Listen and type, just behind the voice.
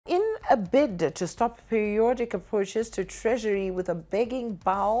a bid to stop periodic approaches to Treasury with a begging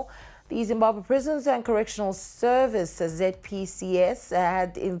bow. The Zimbabwe Prisons and Correctional Service, ZPCS,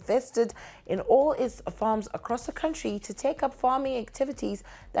 had invested in all its farms across the country to take up farming activities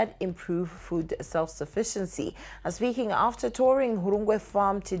that improve food self-sufficiency. Speaking after touring Hurungwe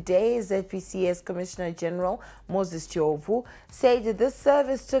Farm today, ZPCS Commissioner General Moses Jovu said that this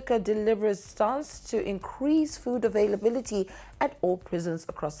service took a deliberate stance to increase food availability at all prisons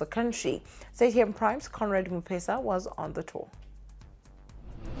across the country. ZTM Prime's Conrad Mupesa was on the tour.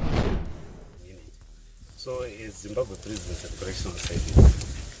 So as Zimbabwe Prisons and Correctional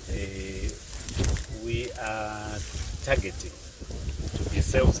Service, we are targeting to be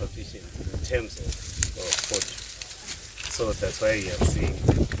self-sufficient in terms of food. So that's why you are seeing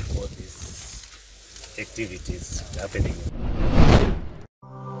all these activities happening.